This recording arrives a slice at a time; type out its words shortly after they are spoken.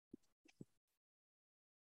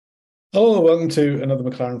Hello, welcome to another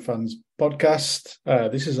McLaren Fans podcast.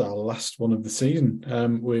 This is our last one of the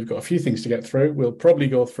season. We've got a few things to get through. We'll probably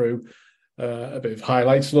go through a bit of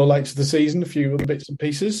highlights, lowlights of the season, a few other bits and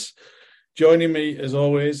pieces. Joining me, as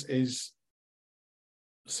always, is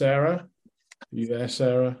Sarah. Are you there,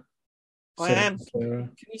 Sarah? I am. Sarah.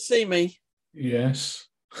 Can you see me? Yes.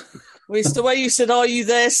 Well, it's the way you said, "Are you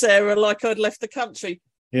there, Sarah?" Like I'd left the country.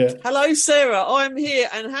 Yeah. Hello, Sarah. I'm here,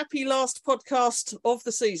 and happy last podcast of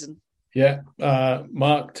the season. Yeah.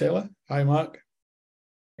 Mark Taylor. Hi, Mark.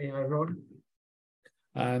 Hey, everyone.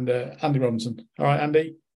 And Andy Robinson. All right,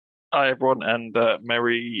 Andy. Hi, everyone, and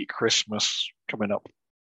Merry Christmas coming up.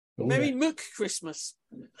 Oh, Merry yeah. Mook Christmas.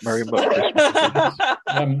 Merry Mook Christmas.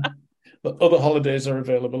 The other holidays are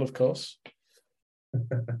available, of course.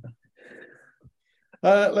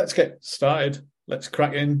 Let's get started. Let's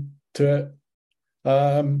crack into it.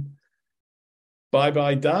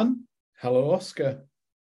 Bye-bye, Dan. Hello, Oscar.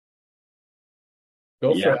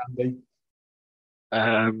 Go for it,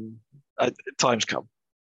 Andy. Time's come.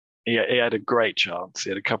 He had a great chance. He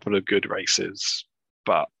had a couple of good races,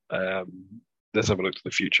 but let's have a look to the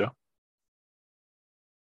future.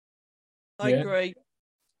 I agree.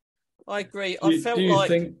 Do you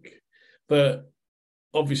think that,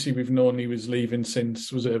 obviously we've known he was leaving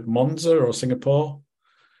since, was it Monza or Singapore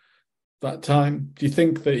that time? Do you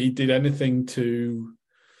think that he did anything to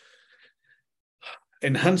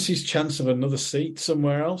enhance his chance of another seat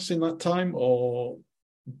somewhere else in that time, or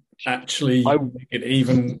actually make it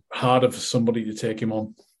even harder for somebody to take him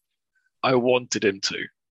on? I wanted him to.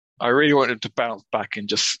 I really wanted him to bounce back and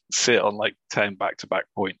just sit on like 10 back-to-back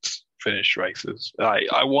points, finish races.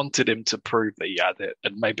 I wanted him to prove that he had it,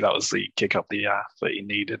 and maybe that was the kick up the ass that he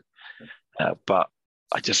needed. But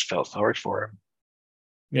I just felt sorry for him.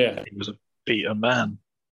 Yeah. He was a beaten man.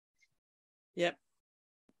 Yep.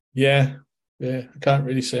 Yeah. I can't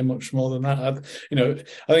really say much more than that.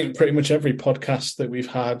 I think pretty much every podcast that we've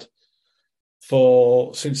had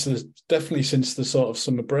since the sort of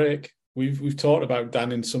summer break, we've talked about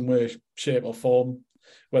Dan in some way, shape or form,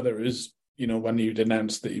 whether it was, when he'd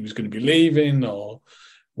announced that he was going to be leaving, or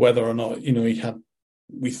whether or not,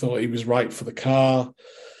 we thought he was right for the car.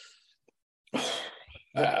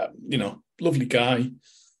 Lovely guy.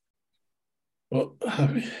 But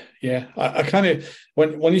yeah, I kind of,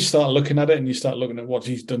 when you start looking at it and you start looking at what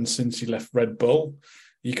he's done since he left Red Bull,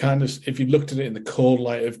 you kind of, if you looked at it in the cold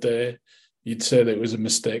light of day, you'd say that it was a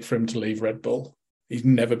mistake for him to leave Red Bull. He's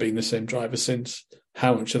never been the same driver since.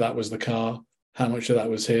 How much of that was the car? How much of that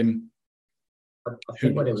was him? I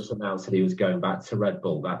think when it was announced that he was going back to Red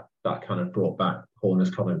Bull, that kind of brought back Horner's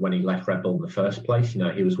comment when he left Red Bull in the first place.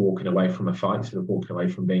 He was walking away from a fight, sort of walking away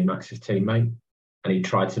from being Max's teammate. And he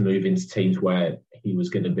tried to move into teams where he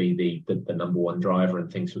was going to be the number one driver,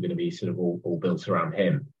 and things were going to be sort of all built around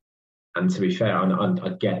him. And to be fair, I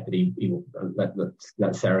get that he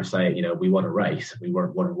let Sarah say, we want to race. We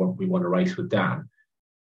want to race with Dan.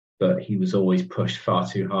 But he was always pushed far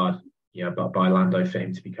too hard, by Lando for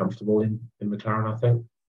him to be comfortable in McLaren, I think.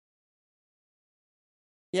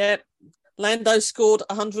 Yeah. Lando scored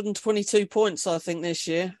 122 points, I think, this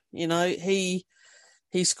year.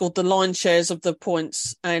 He scored the line shares of the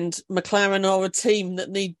points, and McLaren are a team that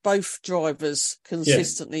need both drivers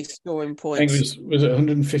consistently scoring points. I think was it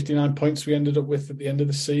 159 points we ended up with at the end of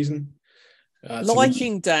the season?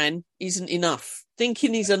 Liking Dan isn't enough.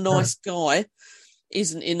 Thinking he's a nice guy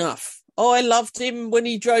isn't enough. I loved him when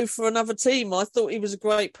he drove for another team. I thought he was a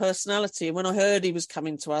great personality, and when I heard he was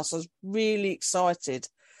coming to us, I was really excited.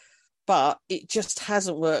 But it just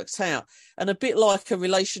hasn't worked out. And a bit like a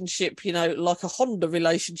relationship, like a Honda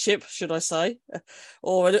relationship, should I say,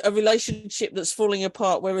 or a relationship that's falling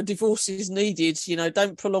apart where a divorce is needed,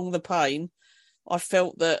 don't prolong the pain. I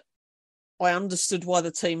felt that I understood why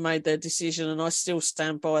the team made their decision, and I still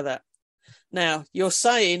stand by that. Now, you're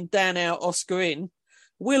saying Dan out, Oscar in.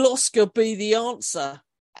 Will Oscar be the answer?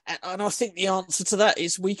 And I think the answer to that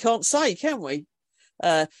is we can't say, can we?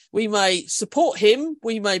 We may support him.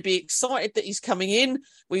 We may be excited that he's coming in.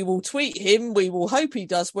 We will tweet him. We will hope he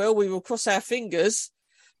does well. We will cross our fingers.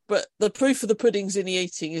 But the proof of the pudding's in the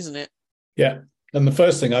eating, isn't it? Yeah. And the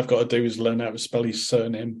first thing I've got to do is learn how to spell his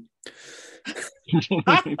surname.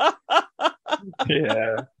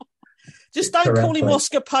 Yeah. Just don't call him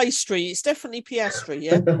Oscar Pastry. It's definitely Piastri,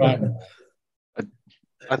 yeah? Right.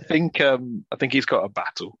 I think he's got a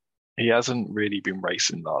battle. He hasn't really been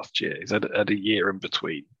racing last year. He's had a year in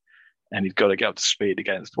between, and he's got to get up to speed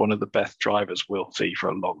against one of the best drivers we'll see for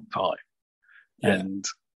a long time. Yeah. And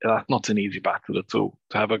that's not an easy battle at all.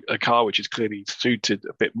 To have a car which is clearly suited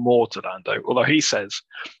a bit more to Lando, although he says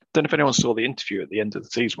don't know if anyone saw the interview at the end of the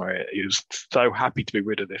season where he was so happy to be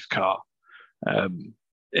rid of this car.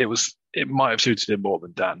 It might have suited him more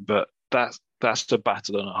than Dan, but that's a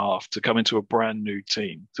battle and a half to come into a brand new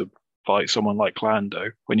team to fight someone like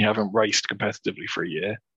Lando when you haven't raced competitively for a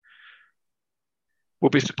year. We'll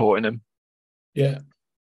be supporting him. Yeah,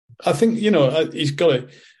 I think he's going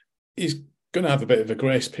to have a bit of a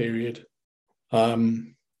grace period.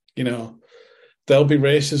 There'll be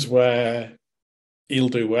races where he'll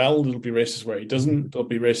do well. There'll be races where he doesn't. There'll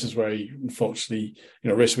be races where he, unfortunately,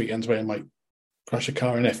 race weekends where he might crash a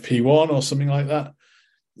car in FP1 or something like that.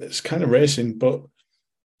 It's kind of racing, but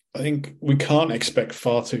I think we can't expect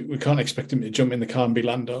him to jump in the car and be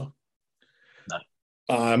Lando. No.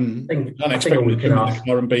 We can't expect him to jump in the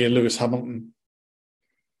car and be a Lewis Hamilton.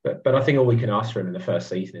 But I think all we can ask for him in the first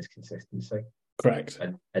season is consistency. Correct.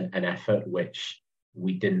 An effort which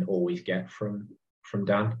we didn't always get from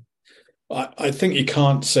Dan. I think you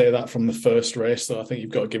can't say that from the first race, though. I think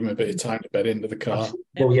you've got to give him a bit of time to bed into the car.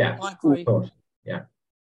 Well, yeah, I agree. of course. Yeah.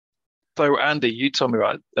 So, Andy, you told me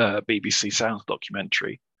about BBC Sounds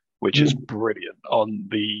documentary, which is brilliant on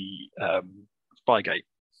the Spygate.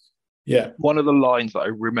 Yeah. One of the lines that I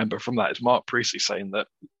remember from that is Mark Priestley saying that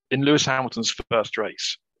in Lewis Hamilton's first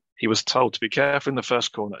race, he was told to be careful in the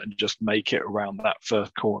first corner and just make it around that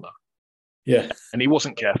first corner. Yeah. And he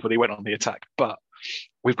wasn't careful. He went on the attack. But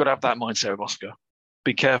we've got to have that mindset of Oscar.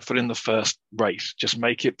 Be careful in the first race. Just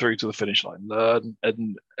make it through to the finish line. Learn,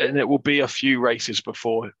 and it will be a few races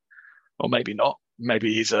before, or maybe not.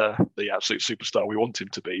 Maybe he's the absolute superstar we want him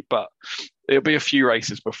to be. But it'll be a few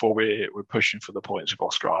races before we're pushing for the points with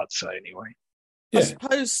Oscar, I'd say, anyway. Yeah. I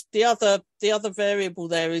suppose the other variable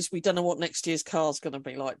there is we don't know what next year's car's going to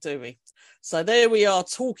be like, do we? So there we are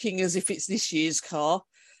talking as if it's this year's car.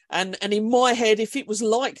 And in my head, if it was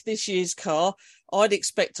like this year's car, I'd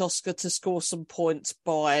expect Oscar to score some points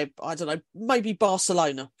by, I don't know, maybe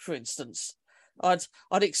Barcelona, for instance.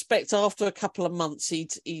 I'd expect after a couple of months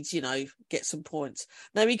he'd get some points.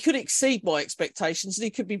 Now he could exceed my expectations and he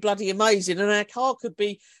could be bloody amazing, and our car could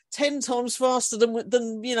be 10 times faster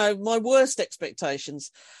than my worst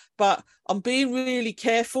expectations. But I'm being really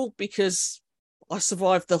careful because I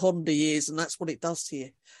survived the Honda years, and that's what it does to you.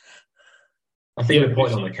 I think the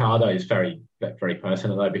point on the car, though, is very, very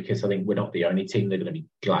personal, though, because I think we're not the only team that are going to be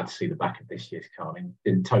glad to see the back of this year's car. I mean,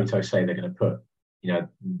 didn't Toto say they're going to put,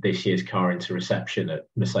 this year's car into reception at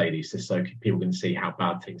Mercedes just so people can see how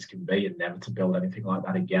bad things can be and never to build anything like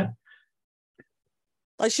that again?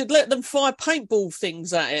 They should let them fire paintball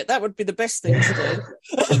things at it. That would be the best thing to do.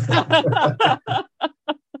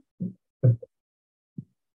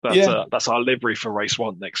 That's our livery for race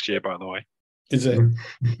 1 next year, by the way. Is it?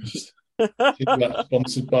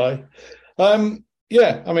 Sponsored by. I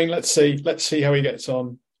mean, let's see how he gets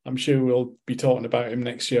on. I'm sure we'll be talking about him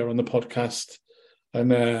next year on the podcast,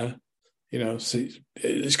 and see,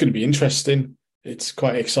 it's going to be interesting. It's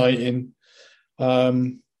quite exciting,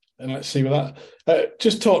 and let's see with that.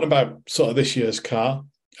 Just talking about sort of this year's car,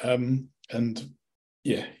 we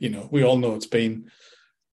all know it's been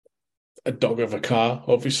a dog of a car,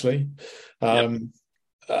 obviously, but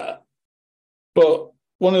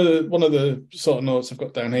one of the sort of notes I've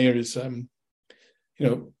got down here is,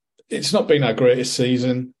 it's not been our greatest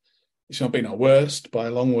season. It's not been our worst by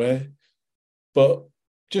a long way. But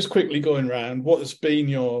just quickly going round, what has been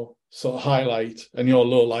your sort of highlight and your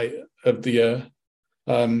low light of the year?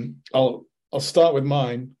 I'll start with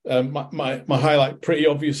mine. My highlight, pretty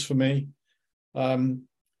obvious for me.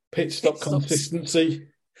 Pit stop consistency.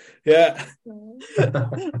 Yeah.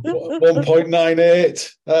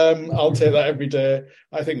 1.98. I'll take that every day.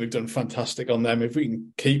 I think we've done fantastic on them. If we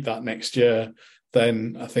can keep that next year,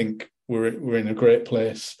 then I think we're in a great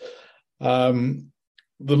place.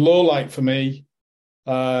 The low light for me,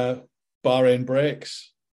 Bahrain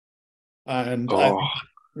brakes. And I think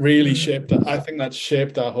really shaped I think that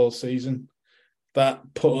shaped our whole season.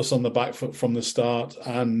 That put us on the back foot from the start,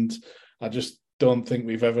 and I just don't think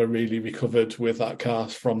we've ever really recovered with that car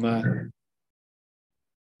from there.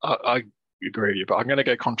 I agree with you, but I'm going to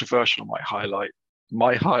go controversial on my highlight.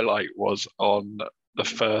 My highlight was on the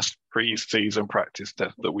first pre-season practice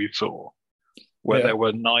test that we saw, where there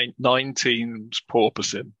were nine teams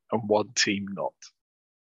porpoising and one team not.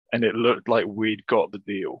 And it looked like we'd got the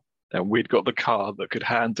deal, and we'd got the car that could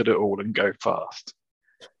handle it all and go fast.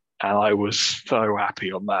 And I was so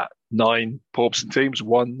happy on that. 9 porpoising teams,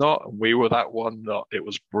 1 not, and we were that 1 not. It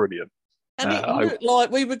was brilliant. And it looked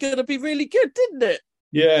like we were going to be really good, didn't it?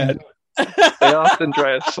 Yeah. They asked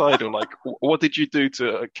Andreas Seidel, what did you do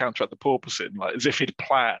to counteract the porpoising? As if he'd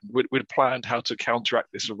planned. We'd planned how to counteract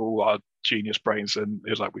this with all our genius brains, and it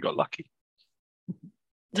was like we got lucky.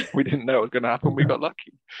 We didn't know it was going to happen. We got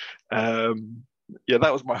lucky. Yeah,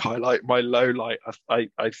 that was my highlight. My low light,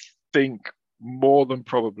 I think, more than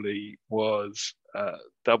probably was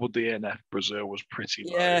double DNF Brazil was pretty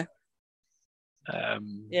low.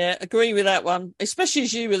 Yeah, agree with that one. Especially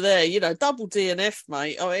as you were there, double DNF,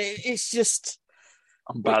 mate. I mean, it's just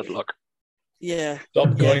bad luck. Yeah,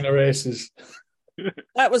 stop going to races.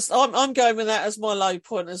 That was. I'm going with that as my low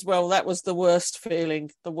point as well. That was the worst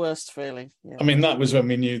feeling. Yeah. I mean, that was when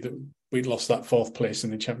we knew that we'd lost that 4th place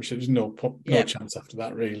in the championship. There's no chance after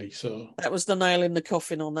that, really. So that was the nail in the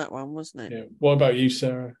coffin on that one, wasn't it? Yeah. What about you,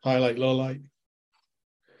 Sarah? Highlight, low light?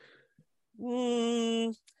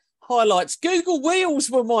 Highlights. Google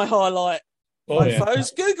Wheels were my highlight.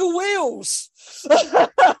 Google Wheels.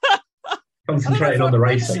 Concentrating on the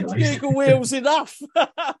racing. Google Wheels enough.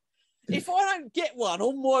 If I don't get one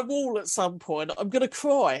on my wall at some point, I'm going to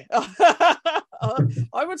cry.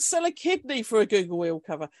 I would sell a kidney for a Google Wheel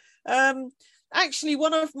cover. Actually,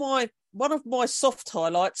 one of my soft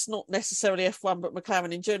highlights, not necessarily F1, but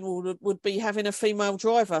McLaren in general, would be having a female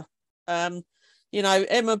driver.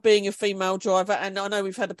 Emma being a female driver, and I know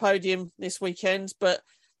we've had a podium this weekend, but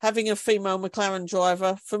having a female McLaren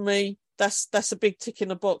driver, for me, that's a big tick in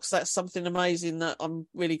the box. That's something amazing that I'm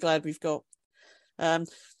really glad we've got.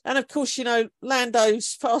 And of course,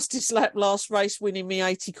 Lando's fastest lap last race, winning me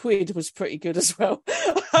 80 quid, was pretty good as well.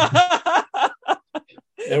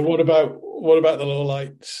 Yeah, what about the low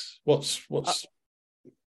lights? What's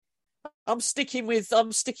I'm sticking with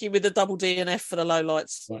the double DNF for the low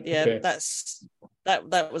lights. Right, yeah, okay.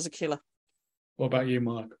 That was a killer. What about you,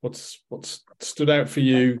 Mark? What's stood out for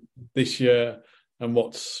you this year, and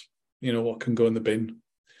what can go in the bin?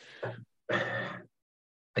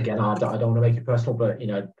 Again, I don't want to make it personal, but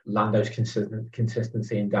Lando's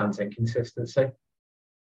consistency and Dan's inconsistency. I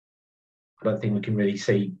don't think we can really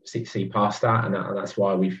see past that, and that's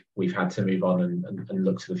why we've had to move on and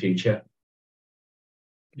look to the future.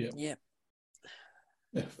 Yeah,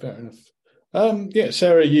 fair enough.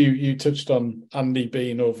 Sarah, you touched on Andy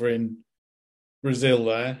being over in Brazil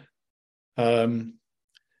there. But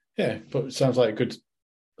it sounds like a good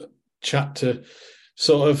chat to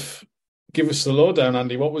sort of give us the lowdown,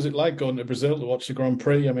 Andy. What was it like going to Brazil to watch the Grand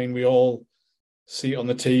Prix? I mean, we all see it on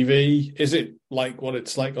the TV. Is it like what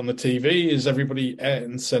it's like on the TV? Is everybody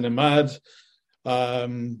encenimad? What's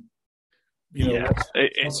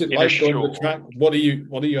it like going to the track? What are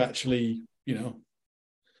you actually,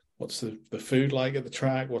 what's the food like at the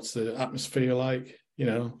track? What's the atmosphere like?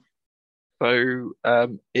 So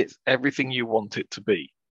it's everything you want it to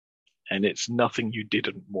be, and it's nothing you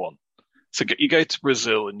didn't want. So you go to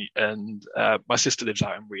Brazil, and my sister lives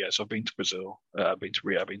out in Rio, so I've been to Brazil, I've been to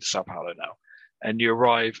Rio, I've been to Sao Paulo now, and you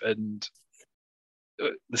arrive, and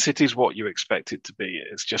the city's what you expect it to be.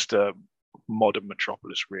 It's just a modern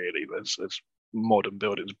metropolis, really. There's modern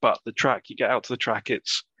buildings, but the track, you get out to the track,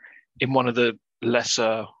 it's in one of the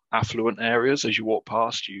lesser affluent areas. As you walk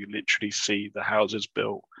past, you literally see the houses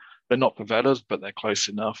built. They're not favelas, but they're close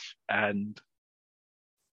enough. And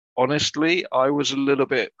honestly, I was a little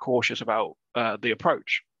bit cautious about the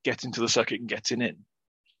approach, getting to the circuit and getting in.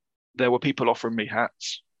 There were people offering me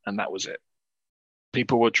hats, and that was it.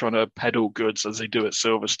 People were trying to peddle goods as they do at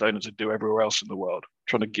Silverstone, as they do everywhere else in the world,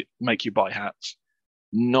 trying to make you buy hats.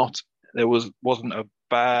 There wasn't a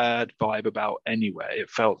bad vibe about anywhere. It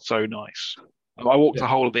felt so nice. I walked the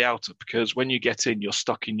whole of the outer, because when you get in, you're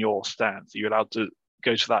stuck in your stands. You're allowed to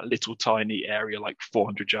go to that little tiny area, like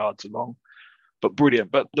 400 yards along. But brilliant.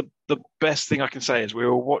 But the best thing I can say is we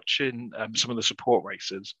were watching some of the support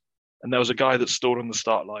races, and there was a guy that stalled on the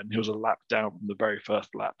start line. He was a lap down from the very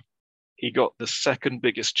first lap. He got the second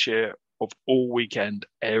biggest cheer of all weekend,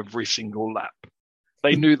 every single lap.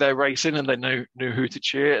 They knew their racing, and they knew who to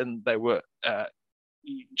cheer, and they were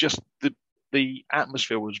just the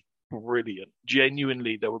atmosphere was brilliant.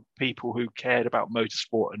 Genuinely, there were people who cared about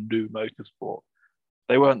motorsport and knew motorsport.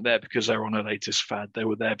 They weren't there because they were on the latest fad. They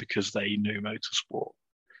were there because they knew motorsport.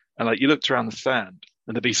 And you looked around the stand,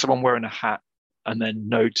 and there'd be someone wearing a hat, and then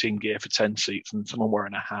no team gear for 10 seats, and someone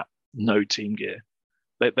wearing a hat, no team gear.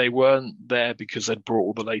 They weren't there because they'd brought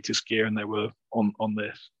all the latest gear and they were on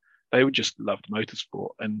this. They would just loved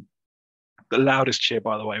motorsport. And the loudest cheer,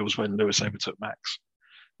 by the way, was when Lewis overtook Max.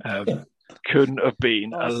 Couldn't have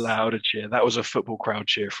been a louder cheer. That was a football crowd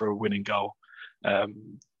cheer for a winning goal.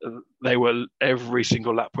 They were, every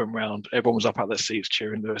single lap went round. Everyone was up at their seats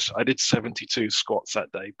cheering Lewis. I did 72 squats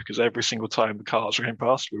that day, because every single time the cars were going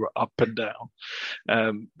past, we were up and down.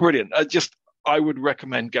 Brilliant. I would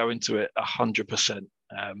recommend going to it 100%.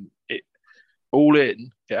 It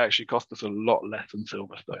actually cost us a lot less than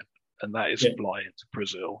Silverstone. and that is flying to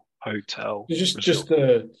Brazil, hotel.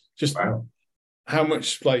 Just Wow. how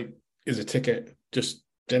much is a ticket? Just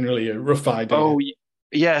generally a rough idea. Oh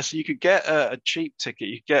yeah, so you could get a cheap ticket.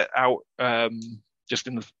 You could get out just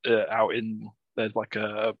in the out in there's like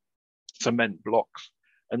a cement blocks,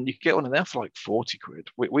 and you could get one of them for like 40 quid.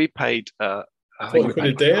 We paid I think we quid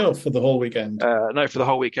paid a day or for the whole weekend? No, for the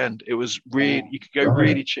whole weekend. It was really you could go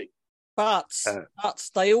really cheap. But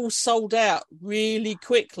they all sold out really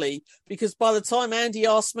quickly because by the time Andy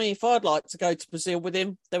asked me if I'd like to go to Brazil with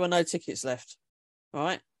him, there were no tickets left.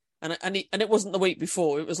 Right, and it wasn't the week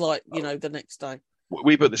before. It was the next day.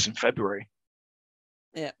 We booked this in February.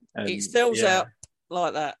 Yeah, it sells out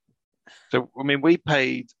like that. So I mean, we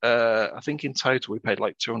paid. I think in total we paid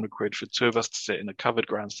like 200 quid for two of us to sit in a covered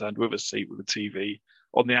grandstand with a seat with a TV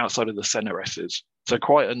on the outside of the centre S's. So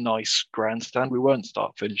quite a nice grandstand. We weren't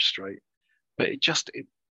start finish straight, but it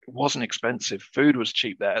wasn't expensive. Food was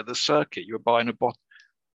cheap there. At the circuit, you were buying a bottle.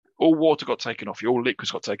 All water got taken off you. All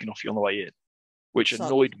liquids got taken off you on the way in, which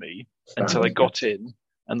annoyed me until I got in,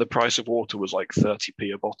 and the price of water was like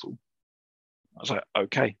 30p a bottle. I was like,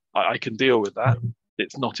 okay, I can deal with that.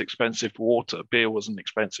 It's not expensive water. Beer wasn't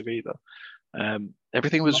expensive either.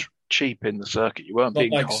 Everything was cheap in the circuit. You weren't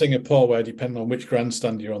being like Singapore, where depending on which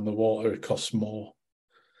grandstand you're on, the water it costs more.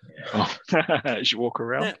 As you walk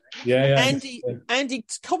around. Yeah. Andy,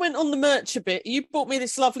 comment on the merch a bit. You bought me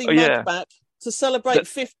this lovely mug back to celebrate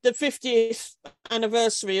the 50th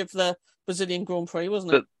anniversary of the Brazilian Grand Prix,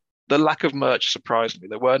 wasn't it? The lack of merch surprised me.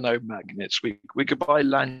 There were no magnets. We could buy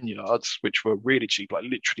lanyards, which were really cheap, like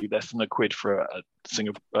literally less than a quid for a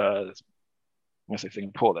Singapore,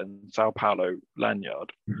 then Sao Paulo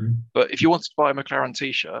lanyard. Mm-hmm. But if you wanted to buy a McLaren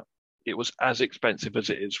t-shirt, it was as expensive as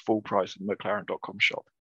it is full price in the McLaren.com shop,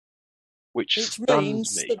 which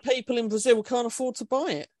means me. that people in Brazil can't afford to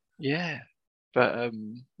buy it. Yeah, but I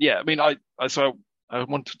mean, I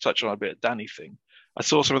wanted to touch on a bit of Danny thing. I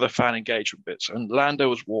saw some of the fan engagement bits, and Lando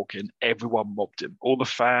was walking. Everyone mobbed him. All the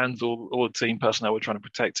fans, all the team personnel were trying to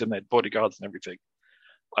protect him. They had bodyguards and everything.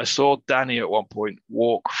 I saw Danny at one point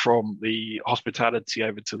walk from the hospitality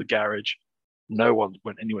over to the garage. No one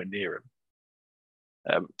went anywhere near him.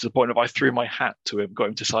 To the point of I threw my hat to him, got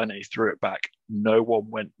him to sign it. He threw it back. No one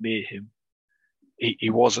went near him. He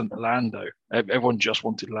wasn't Lando. Everyone just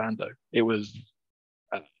wanted Lando. It was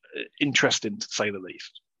interesting to say the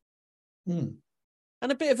least.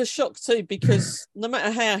 And a bit of a shock too, because no matter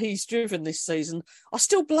how he's driven this season, I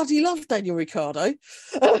still bloody love Daniel Ricciardo.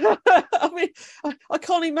 I mean, I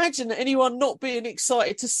can't imagine anyone not being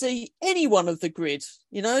excited to see any one of the grid,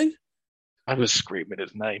 you know? I was screaming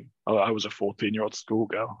his name. I was a 14-year-old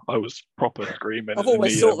schoolgirl. I was proper screaming. I've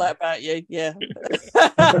always thought that about you, yeah.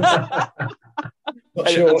 Not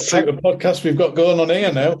sure what type of podcast we've got going on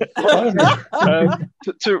here now.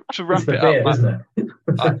 To wrap it up, isn't it?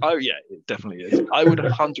 Yeah, it definitely is. I would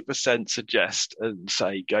 100% suggest and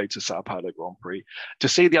say go to Sao Paulo Grand Prix to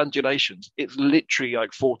see the undulations. It's literally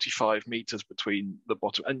like 45 meters between the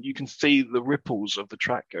bottom, and you can see the ripples of the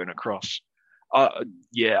track going across. I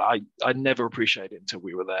never appreciated it until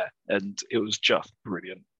we were there, and it was just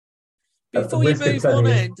brilliant. Before you move on,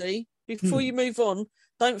 Andy, you move on,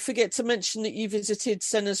 don't forget to mention that you visited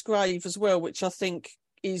Senna's grave as well, which I think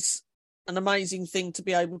is an amazing thing to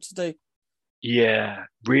be able to do. Yeah,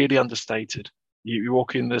 really understated. You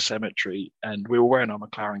walk in the cemetery, and we were wearing our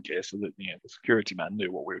McLaren gear, so that the security man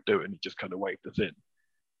knew what we were doing. He just kind of waved us in.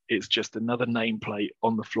 It's just another nameplate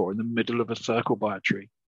on the floor in the middle of a circle by a tree.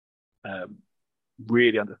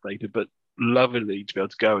 Really understated, but lovely to be able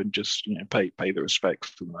to go and just pay the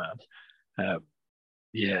respects to the man.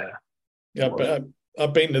 But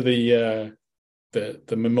I've been to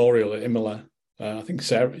the memorial at Imola. I think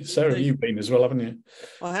Sarah, you've been as well, haven't you?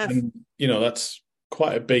 I have. And that's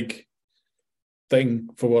quite a big thing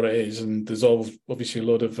for what it is. And there's obviously a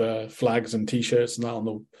lot of flags and T-shirts and that on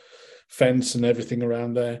the fence and everything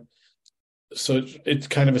around there. So it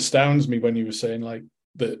kind of astounds me when you were saying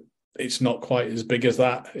that it's not quite as big as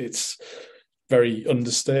that. It's very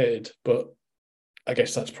understated, but I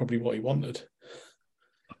guess that's probably what he wanted.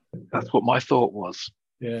 That's what my thought was.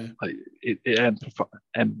 Yeah. It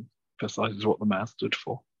emphasizes what the man stood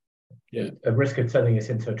for. Yeah. At risk of turning this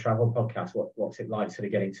into a travel podcast, what's it like sort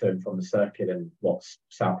of getting to and from the circuit, and what's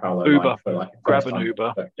Sao Paulo Uber. like for Grab an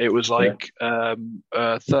Uber. It was a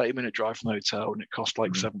 30-minute drive from the hotel, and it cost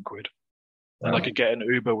like 7 quid. And I could get an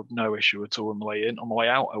Uber with no issue at all on the way in. On the way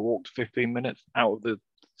out, I walked 15 minutes out of the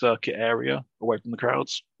circuit area, away from the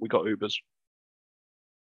crowds. We got Ubers.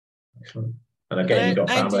 Excellent. And again, you got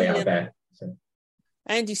family out there. So.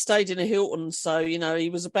 Andy stayed in a Hilton, so he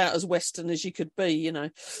was about as Western as you could be. I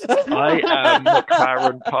am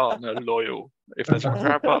McLaren partner loyal. If there's a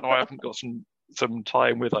McLaren partner I haven't got some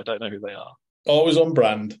time with, I don't know who they are. Always on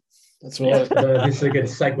brand. That's what. This is a good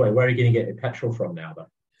segue. Where are you going to get your petrol from now, though?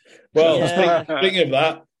 Well, Yeah. speaking of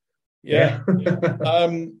that,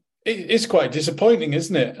 it's quite disappointing,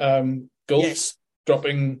 isn't it? Gulf Yes.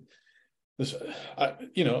 dropping this.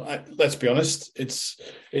 Let's be honest.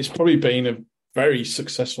 It's probably been a very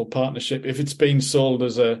successful partnership. If it's been sold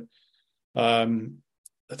as I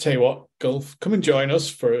tell you what, Gulf, come and join us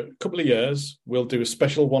for a couple of years. We'll do a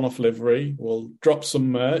special one-off livery. We'll drop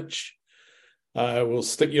some merch. We'll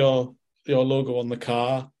stick your logo on the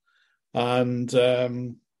car, and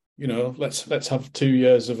let's have 2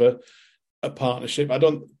 years of a partnership.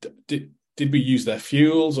 Did we use their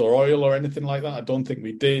fuels or oil or anything like that? I don't think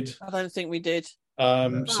we did. I don't think we did.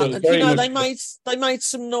 So they made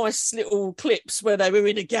some nice little clips where they were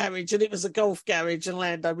in a garage and it was a Golf garage and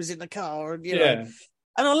Lando was in the car, and and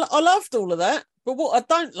I loved all of that. But what I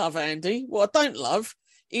don't love, Andy,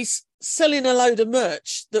 is selling a load of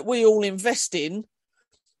merch that we all invest in,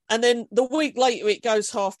 and then the week later it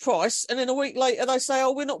goes half price, and then a week later they say,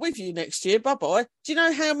 "Oh, we're not with you next year. Bye bye." Do you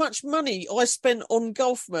know how much money I spent on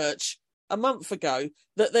Golf merch a month ago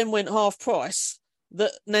that then went half price?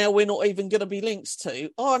 That now we're not even going to be linked to.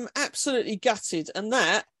 I'm absolutely gutted, and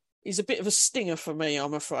that is a bit of a stinger for me,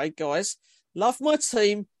 I'm afraid, guys. Love my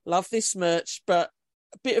team, love this merch, but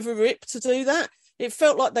a bit of a rip to do that. It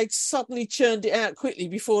felt like they'd suddenly churned it out quickly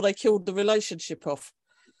before they killed the relationship off.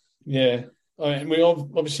 Yeah, I mean, we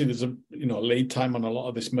obviously there's a lead time on a lot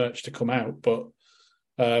of this merch to come out, but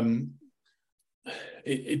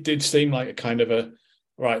it did seem like a kind of a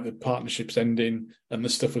right, the partnership's ending and the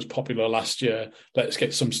stuff was popular last year. Let's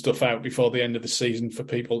get some stuff out before the end of the season for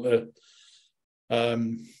people to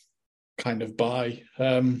kind of buy.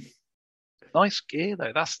 Nice gear,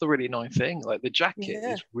 though. That's the really nice thing. Like, the jacket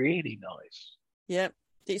is really nice. Yeah,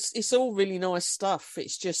 it's all really nice stuff.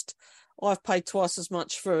 It's just I've paid twice as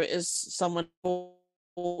much for it as someone bought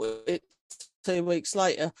it 2 weeks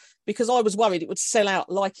later, because I was worried it would sell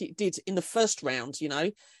out like it did in the first round,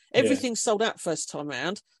 Everything sold out first time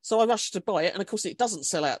round, so I rushed to buy it, and of course it doesn't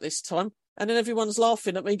sell out this time. And then everyone's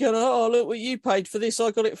laughing at me, going, "Oh, look what you paid for this!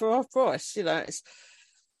 I got it for half price." It's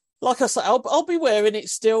like I say, I'll be wearing it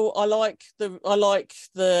still. I like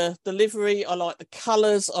the livery. I like the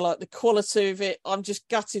colours. I like the quality of it. I'm just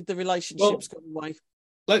gutted the relationship's gone away.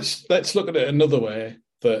 Let's look at it another way.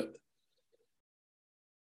 That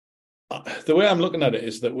the way I'm looking at it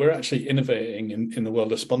is that we're actually innovating in the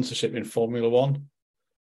world of sponsorship in Formula One.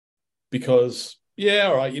 Because,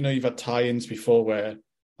 all right, you've had tie-ins before where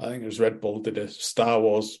I think it was Red Bull did a Star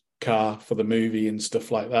Wars car for the movie and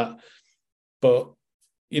stuff like that. But,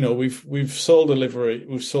 we've sold a livery,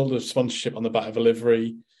 we've sold a sponsorship on the back of a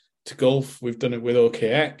livery to Gulf. We've done it with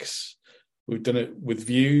OKX. We've done it with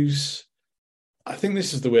Views. I think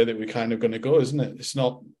this is the way that we're kind of going to go, isn't it? It's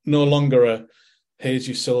no longer here's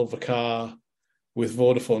your silver car with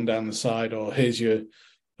Vodafone down the side, or here's your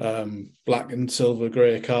black and silver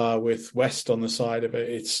grey car with West on the side of it.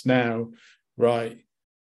 It's now, right,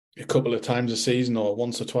 a couple of times a season or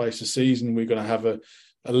once or twice a season, we're going to have a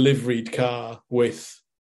liveried car with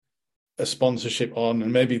a sponsorship on,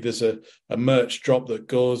 and maybe there's a merch drop that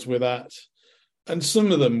goes with that. And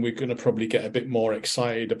some of them we're going to probably get a bit more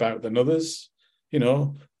excited about than others,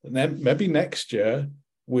 and then maybe next year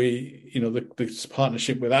the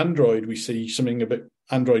partnership with Android, we see something a bit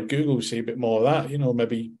Android Google, we see a bit more of that.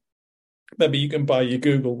 Maybe you can buy your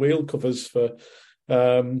Google wheel covers for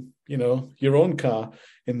your own car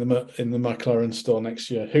in the McLaren store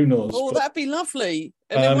next year. Who knows? Oh, that'd be lovely.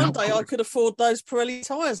 And then one day I could afford those Pirelli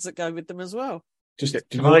tyres that go with them as well. Just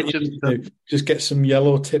get some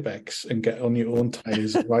yellow Tipex and get on your own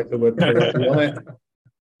tyres and write the word Pirelli on it.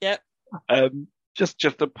 Yep.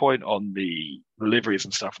 Just a point on the liveries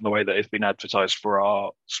and stuff, and the way that it's been advertised for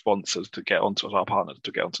our sponsors to get onto our partners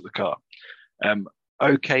to get onto the car.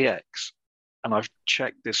 OKX, and I've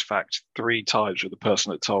checked this fact 3 times with the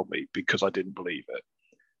person that told me because I didn't believe it,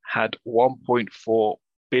 had 1.4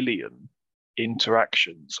 billion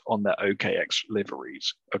interactions on their OKX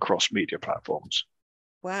liveries across media platforms.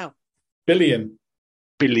 Wow. Billion.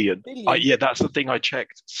 Yeah, that's the thing I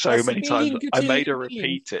checked so many times. I made her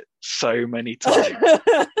repeat it so many times.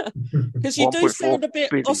 Because you do sound a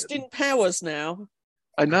bit Austin Powers now.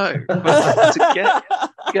 I know. But to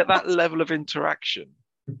get that level of interaction,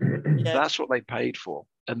 that's what they paid for.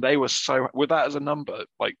 And they were so, with that as a number,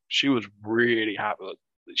 like, she was really happy.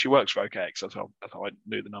 She works for OKX, that's how I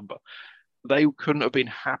knew the number. They couldn't have been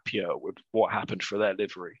happier with what happened for their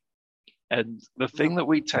livery. And the thing that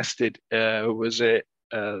we tested, was it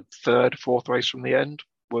third, fourth race from the end,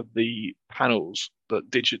 were the panels that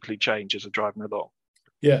digitally change as they're driving along.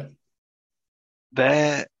 Yeah.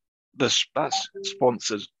 That's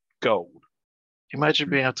sponsor's gold. Imagine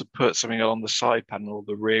being able to put something on the side panel, or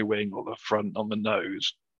the rear wing, or the front on the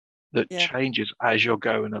nose that changes as you're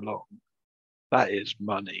going along. That is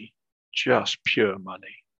money, just pure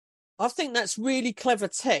money. I think that's really clever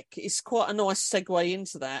tech. It's quite a nice segue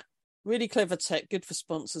into that. Really clever tech, good for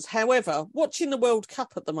sponsors. However, watching the World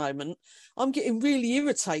Cup at the moment, I'm getting really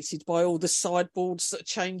irritated by all the sideboards that are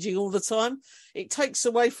changing all the time. It takes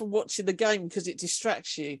away from watching the game because it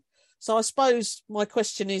distracts you. So I suppose my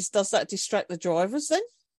question is, does that distract the drivers then?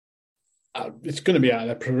 It's going to be out of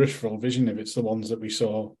their peripheral vision if it's the ones that we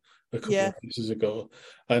saw a couple of races ago.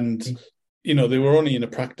 And, you know, they were only in a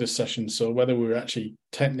practice session, so whether we were actually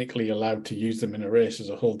technically allowed to use them in a race is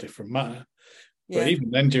a whole different matter. But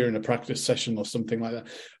even then, during a practice session or something like that,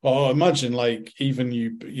 or imagine like even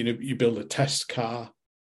you build a test car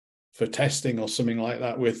for testing or something like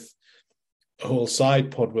that with a whole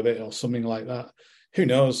side pod with it or something like that. Who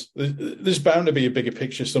knows? There's bound to be a bigger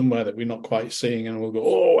picture somewhere that we're not quite seeing, and we'll go,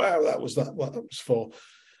 "Oh wow, that was what that was for."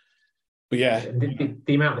 But yeah,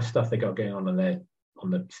 the amount of stuff they got going on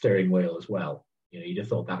the steering wheel as well. You know, you'd have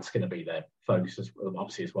thought that's going to be their focus,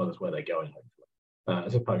 obviously, as well as where they're going.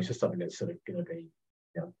 As opposed to something that's sort of going to be,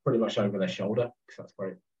 you know, pretty much over their shoulder, because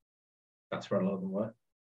that's where a lot of them were.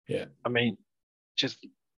 Yeah, I mean, just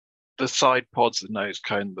the side pods, the nose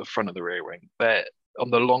cone, the front of the rear wing. They're on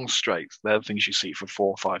the long straights. They're the things you see for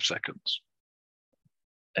 4 or 5 seconds.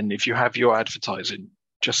 And if you have your advertising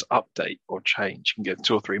just update or change, you can get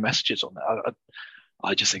 2 or 3 messages on that.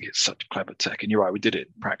 I just think it's such clever tech. And you're right, we did it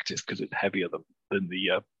in practice because it's heavier than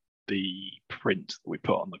the print that we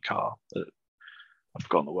put on the car. I've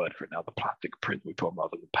forgotten the word for it now. The plastic print we put on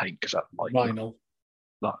rather than paint, because that's like vinyl.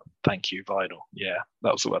 Thank you, vinyl. Yeah,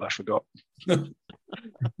 that was the word I forgot. Do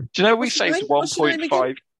you know we saved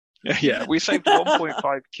 1.5? Yeah, we saved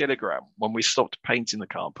 1.5 kilogram when we stopped painting the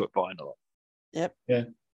car and put vinyl on. Yep. Yeah.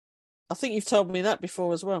 I think you've told me that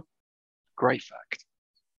before as well. Great fact.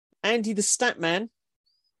 Andy, the stat man.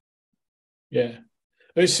 Yeah.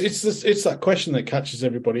 It's that question that catches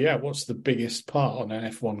everybody out. What's the biggest part on an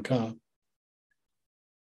F1 car?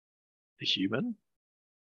 The human?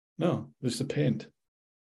 No, there's the paint.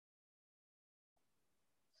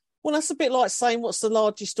 Well, that's a bit like saying what's the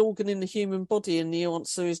largest organ in the human body, and the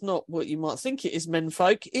answer is not what you might think it is,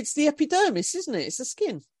 menfolk. It's the epidermis, isn't it? It's the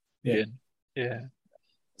skin. Yeah. Yeah.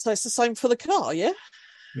 So it's the same for the car, yeah?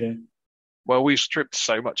 Yeah. Well, we've stripped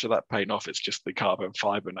so much of that paint off, it's just the carbon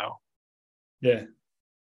fibre now. Yeah.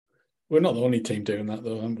 We're not the only team doing that,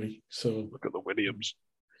 though, aren't we? So look at the Williams.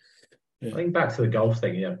 Yeah. I think back to the golf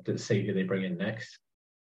thing, you know, to see who they bring in next.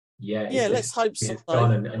 Yeah. Let's hope so.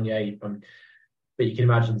 But you can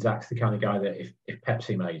imagine Zach's the kind of guy that if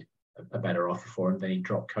Pepsi made a better offer for him, then he'd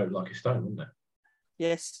drop Coke like a stone, wouldn't it?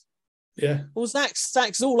 Yes. Yeah. Well,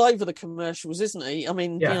 Zach's all over the commercials, isn't he? I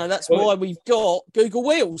mean, you know, that's why we've got Google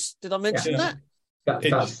Wheels. Did I mention that?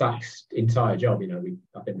 That's Zach's entire job. You know,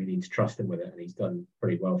 I think we need to trust him with it, and he's done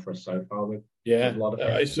pretty well for us so far. With a lot of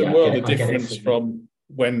it's a world of difference from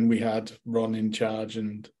when we had Ron in charge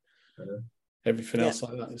and everything else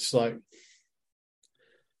like that. It's like,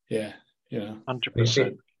 yeah. You know,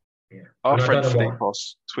 100%. Yeah. Our friend Steve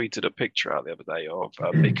Ross tweeted a picture out the other day of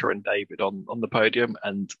Mika and David on the podium,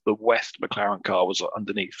 and the West McLaren car was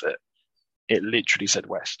underneath it. It literally said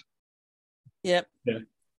West. Yep. Yeah.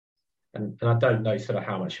 And I don't know sort of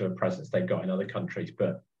how much of a presence they've got in other countries,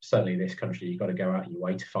 but certainly in this country, you've got to go out of your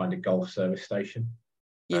way to find a golf service station.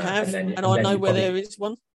 You have, and I know where there is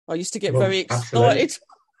one. I used to get very excited.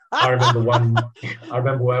 Absolutely. I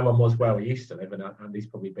remember where one was where we used to live, and Andy's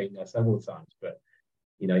probably been there several times. But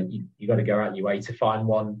you know, you got to go out your way to find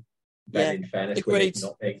one. Then, in fairness, with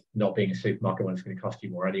it not being a supermarket, when it's going to cost you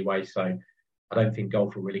more anyway. So, I don't think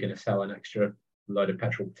golf are really going to sell an extra load of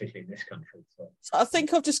petrol, particularly in this country. So I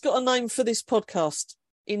think I've just got a name for this podcast.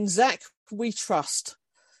 In Zach, we trust.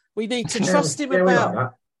 We need to trust him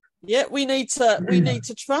about. Yeah, we need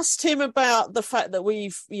to trust him about the fact that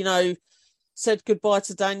we've, you know, said goodbye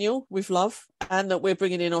to Daniel with love, and that we're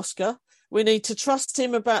bringing in Oscar. We need to trust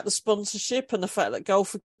him about the sponsorship and the fact that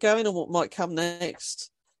golf are going and what might come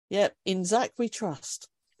next. Yeah, in Zach we trust.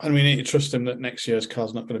 And we need to trust him that next year's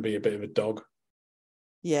car's not going to be a bit of a dog.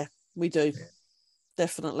 Yeah, we do.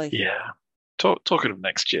 Definitely. Yeah. Talking of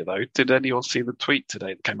next year, though, did anyone see the tweet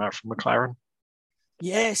today that came out from McLaren?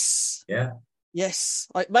 Yes. Yeah. Yes.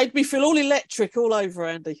 It made me feel all electric all over,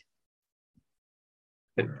 Andy.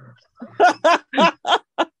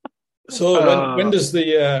 So when does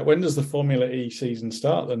the Formula E season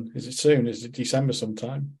start then? Is it soon? Is it December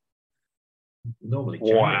sometime? Normally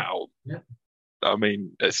January. Wow. Yeah. I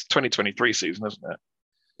mean, it's 2023 season, isn't it?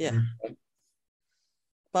 Yeah.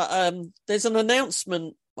 But there's an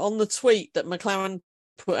announcement on the tweet that McLaren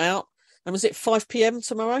put out. And was it 5 p.m.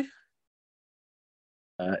 tomorrow?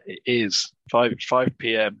 It is 5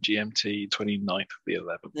 p.m. GMT, 29th of the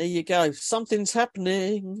 11th. There you go. Something's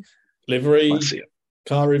happening. Livery, I see it.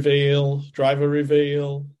 car reveal, driver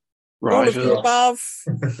reveal. All of the Rival. above.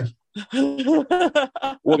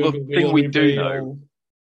 Well, the Google thing wheel we do reveal. know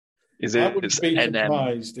is I it's wouldn't be NM.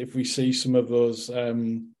 surprised if we see some of those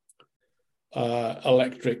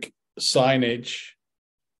electric signage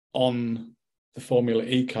on the Formula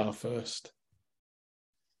E car first.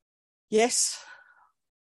 Yes.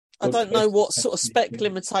 I Good don't know place what to sort of test spec it.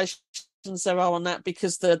 limitations there are on that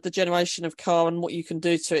because the generation of car and what you can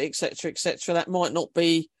do to it, etc., that might not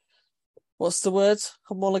be, what's the word?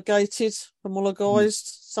 Homologized,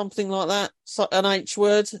 something like that. So, an H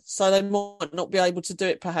word. So they might not be able to do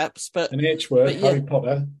it perhaps. But An H word, but yeah. Harry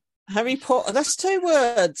Potter. Harry Potter, that's 2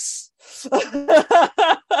 words.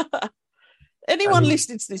 Anyone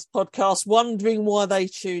listening to this podcast wondering why they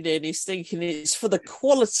tune in is thinking it's for the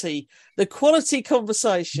quality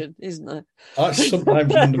conversation, isn't it? I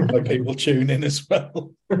sometimes wonder why people tune in as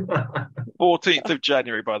well. 14th of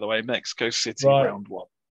January, by the way, Mexico City, Right. round 1.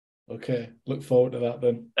 Okay, look forward to that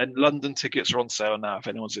then. And London tickets are on sale now. If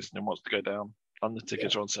anyone's listening and wants to go down, London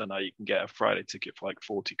tickets are on sale now. You can get a Friday ticket for like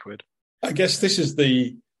 40 quid. I guess this is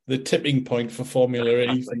the tipping point for Formula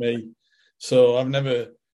E for me. So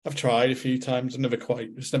I've tried a few times. It's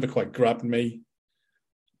never quite grabbed me.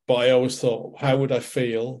 But I always thought, how would I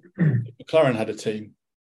feel if McLaren had a team?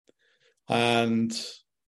 And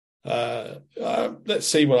let's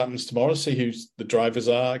see what happens tomorrow. See who the drivers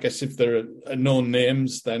are. I guess if there are known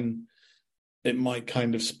names, then it might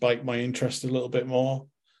kind of spike my interest a little bit more.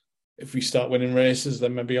 If we start winning races,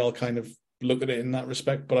 then maybe I'll kind of look at it in that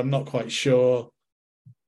respect. But I'm not quite sure.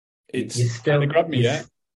 It's kind of grabbed me yet.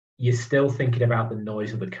 You're still thinking about the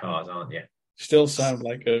noise of the cars, aren't you? Still sound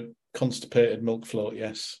like a constipated milk float,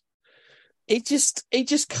 yes. He just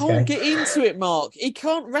can't get into it, Mark. He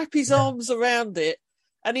can't wrap his arms around it.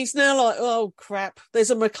 And he's now like, oh, crap,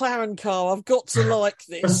 there's a McLaren car. I've got to like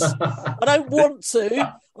this. I don't want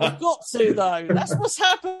to. I've got to, though. That's what's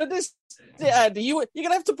happened. Andy, you're going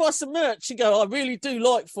to have to buy some merch and go, I really do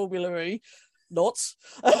like Formula E. Not.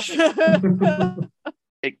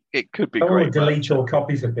 It could be Oh, great. delete all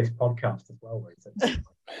copies of this podcast as well. Do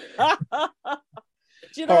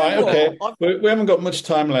you know All right, what? okay. We haven't got much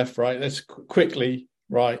time left, right? Let's quickly,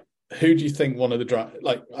 right? Who do you think one of the drivers,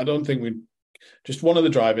 I don't think just one of the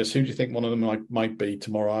drivers, who do you think one of them might be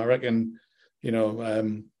tomorrow? I reckon,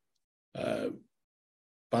 Van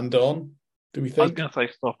Dorn, do we think? I was going to say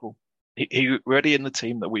Stoffel. He already in the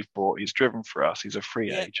team that we've bought. He's driven for us. He's a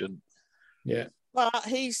free agent. Yeah. But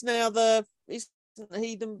he's now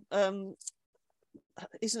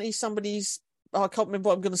isn't he somebody's, I can't remember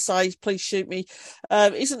what I'm going to say, please shoot me.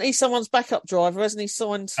 Isn't he someone's backup driver? Hasn't he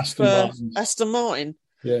signed for Aston Martin?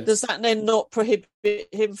 Yeah. Does that then not prohibit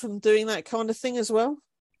him from doing that kind of thing as well?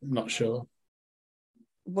 I'm not sure.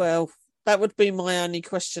 Well, that would be my only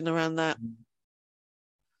question around that.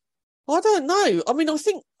 I don't know. I mean, I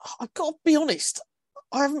think I've got to be honest.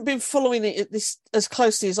 I haven't been following it as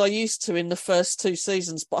closely as I used to in the first 2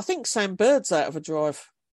 seasons, but I think Sam Bird's out of a drive.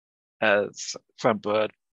 Sam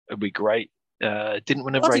Bird would be great. Didn't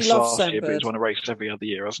win a Bloody race love last Sam year, but Bird. he's won a race every other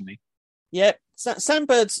year, hasn't he? Yep. Sam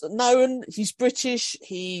Bird's known. He's British.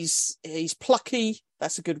 He's plucky.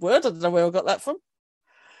 That's a good word. I don't know where I got that from.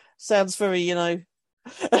 Sounds very, Yeah.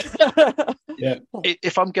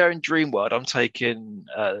 If I'm going dream world, I'm taking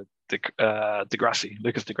Degrassi,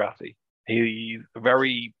 Lucas Degrassi. He's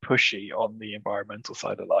very pushy on the environmental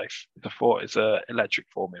side of life. It's an electric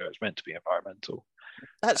formula. It's meant to be environmental.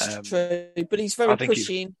 That's true, but he's very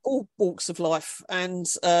pushy in all walks of life. And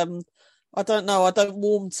I don't know, I don't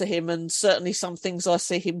warm to him. And certainly some things I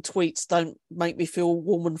see him tweets don't make me feel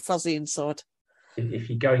warm and fuzzy inside. If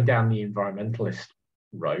you're going down the environmentalist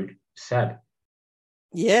road, Seb.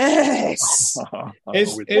 Yes.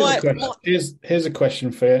 Here's a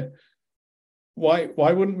question for you. Why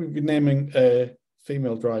wouldn't we be naming a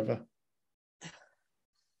female driver?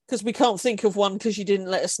 Because we can't think of one because you didn't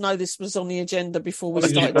let us know this was on the agenda before we Well,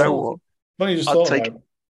 started you know talking. what? Funny, just I'd thought take- about it.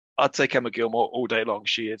 I'd take Emma Gilmore all day long.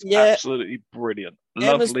 She is Yeah. absolutely brilliant.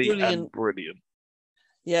 Emma's Lovely brilliant. and brilliant.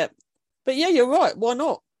 Yeah. But yeah, you're right. Why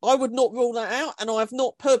not? I would not rule that out, and I have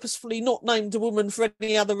not purposefully not named a woman for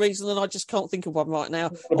any other reason than I just can't think of one right now.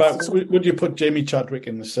 What about, would you put Jamie Chadwick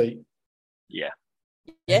in the seat? Yeah.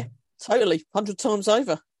 Totally, 100 times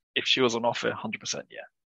over. If she was on offer, 100%, yeah,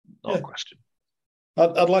 not a question.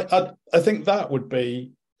 I think that would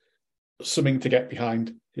be something to get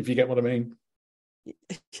behind, if you get what I mean.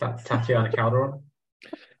 Tatiana Calderon.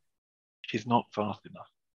 She's not fast enough.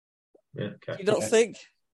 Yeah, okay. You don't think?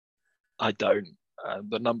 I don't.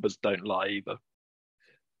 The numbers don't lie either.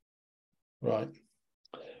 Right.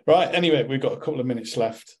 Anyway, we've got a couple of minutes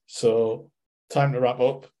left, so time to wrap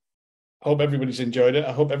up. I hope everybody's enjoyed it.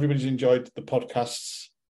 I hope everybody's enjoyed the podcasts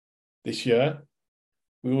this year.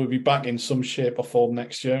 We will be back in some shape or form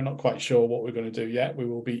next year. Not quite sure what we're going to do yet. We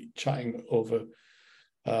will be chatting over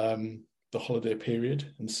the holiday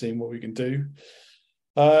period and seeing what we can do.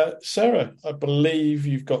 Sarah, I believe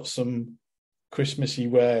you've got some Christmassy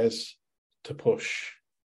wares to push.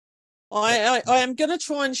 I am going to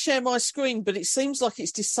try and share my screen, but it seems like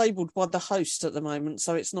it's disabled by the host at the moment,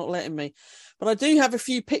 so it's not letting me. But I do have a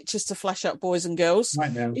few pictures to flash up, boys and girls.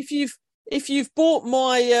 Right now. If you've bought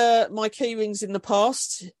my my key rings in the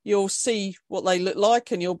past, you'll see what they look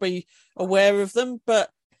like and you'll be aware of them. But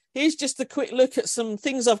here's just a quick look at some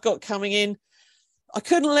things I've got coming in. I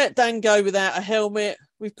couldn't let Dan go without a helmet.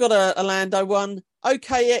 We've got a Lando one,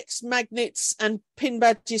 OKX magnets and pin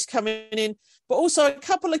badges coming in, but also a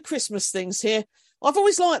couple of Christmas things here. I've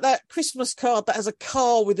always liked that Christmas card that has a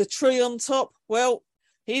car with a tree on top. Well,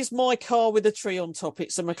 here's my car with a tree on top.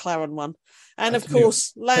 It's a McLaren one. And of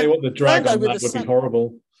course, the drag on that would be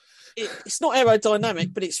horrible. It's not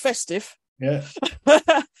aerodynamic, but it's festive. Yeah.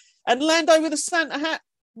 And Lando with a Santa hat.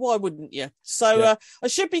 Why wouldn't you? So I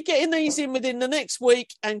should be getting these in within the next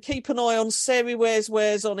week, and keep an eye on Sarah Wares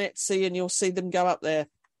on Etsy, and you'll see them go up there.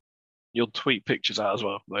 You'll tweet pictures out as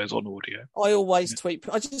well, those on audio. I always tweet.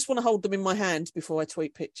 I just want to hold them in my hand before I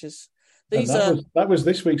tweet pictures. That was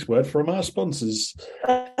this week's word from our sponsors.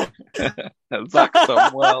 Zach's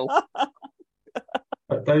done well.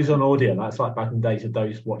 But those on audio, that's like back in the days of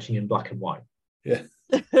those watching in black and white. Yeah.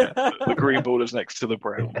 The green borders next to the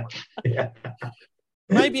brown. Yeah.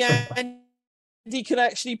 Maybe Andy could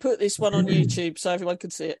actually put this one on YouTube so everyone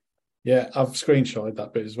could see it. Yeah, I've screenshotted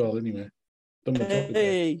that bit as well anyway.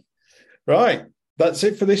 Hey. Right, that's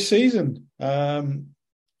it for this season.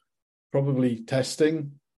 Probably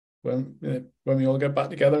testing when we all get back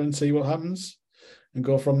together and see what happens and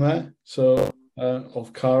go from there. So,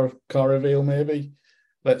 of car reveal maybe.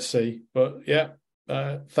 Let's see. But yeah,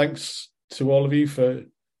 thanks to all of you for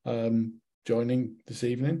joining this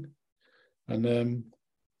evening. And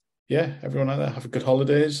everyone out there, have a good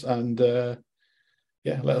holidays. And let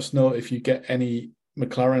us know if you get any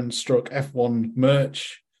McLaren F1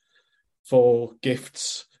 merch for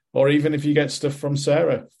gifts, or even if you get stuff from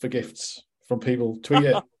Sarah for gifts from people. Tweet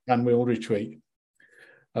it and we'll retweet.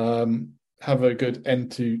 Have a good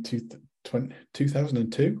end to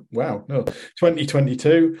 2002. Wow, no,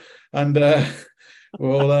 2022, and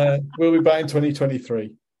we'll be back in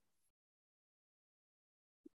 2023.